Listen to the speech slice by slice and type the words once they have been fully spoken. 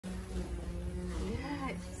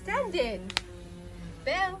Right, standing.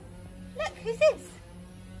 Bill, look, who's this?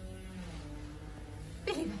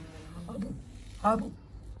 Billy. Hobble, hobble,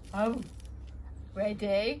 hobble.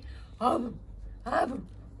 Ready? Hobble, hobble,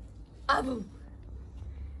 hobble.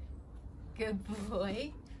 Good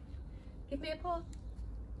boy. Give me a paw.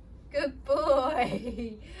 Good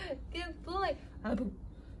boy. Good boy. Hobble,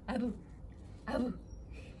 hobble, hobble.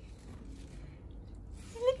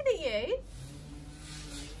 She's looking at you.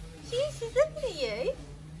 She's looking at you.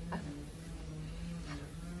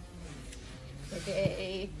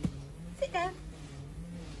 Ready? Sit down.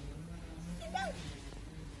 Sit down.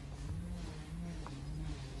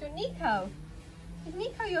 So Nico. Is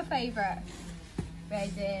Nico your favourite?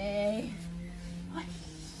 Ready?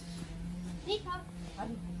 Nico.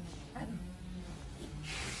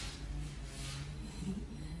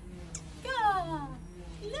 Go.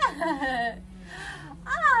 Look.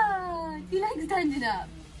 Ah, do you like standing up?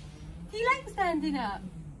 Do you like standing up?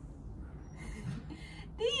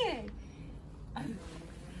 Do you?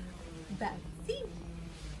 Betsy.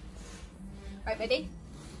 Right, ready?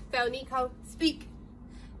 Phil, Nico, speak.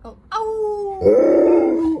 Go,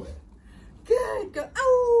 oh! Good, go,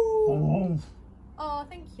 oh! Oh,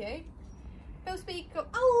 thank you. Phil, speak, go,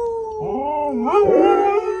 oh!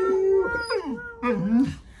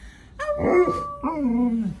 Oh!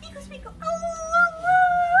 Nico, speak, go, oh!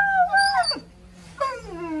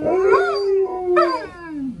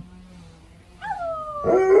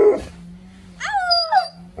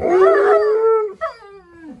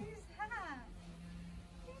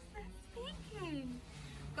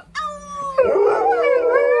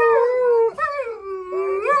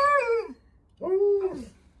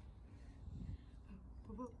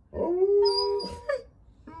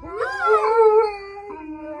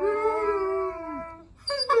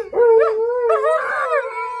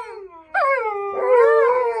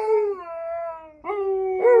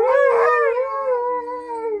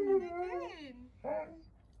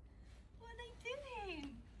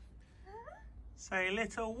 Say a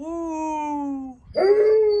little woo.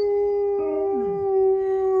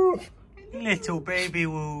 Little baby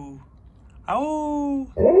woo. Oh.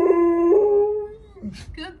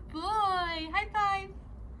 Good boy. High five.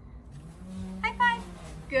 High five.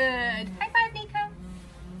 Good. High five, Nico.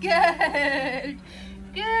 Good.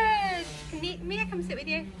 Good. Mia, come sit with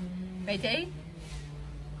you. Ready?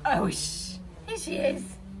 Oh, shh. Here she is.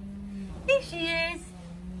 Here she is.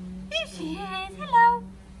 Here she is. Hello.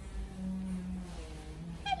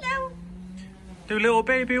 Hello. Do little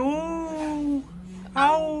baby woo.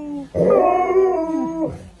 Oh.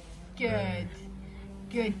 Good.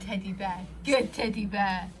 Good teddy bear. Good teddy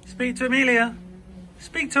bear. Speak to Amelia.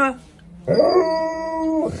 Speak to her.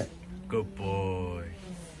 Good boy.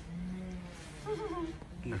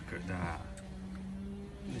 Look at that.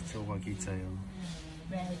 Little waggy tail.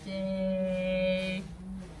 Ready.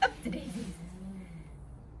 Up to daisies.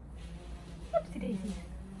 Up to daisies.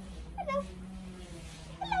 Hello.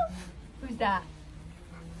 Hello. Who's that?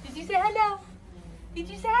 Did you say hello? Did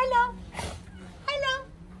you say hello? Hello.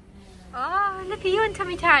 Oh, look at you on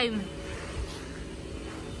tummy time.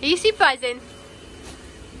 Are you supervising?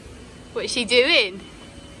 What's she doing?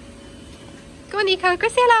 Go on, Nico. Go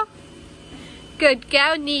say hello. Good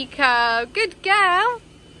girl, Nico. Good girl.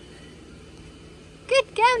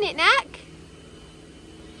 Good girl, Knick-Knack.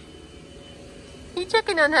 You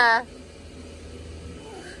checking on her?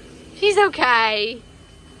 She's okay.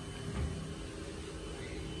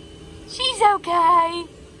 She's okay.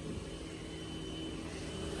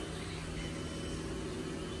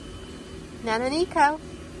 Nana Nico.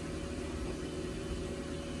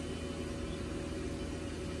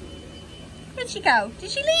 Where'd she go? Did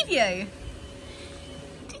she leave you?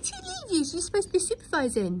 Did she leave you? She's supposed to be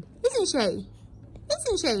supervising, isn't she?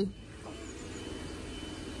 Isn't she?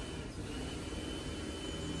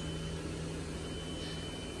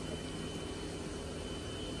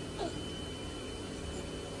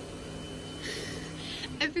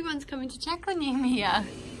 Everyone's coming to check on you, Mia.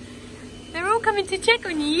 They're all coming to check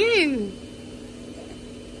on you.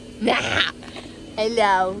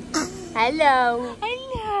 Hello. Hello.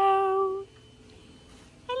 Hello.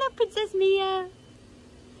 Hello, Princess Mia.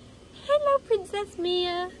 Hello, Princess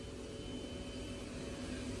Mia.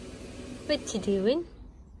 What you doing?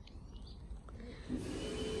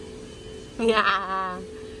 Yeah.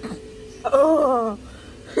 Oh,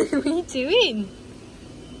 what are you doing?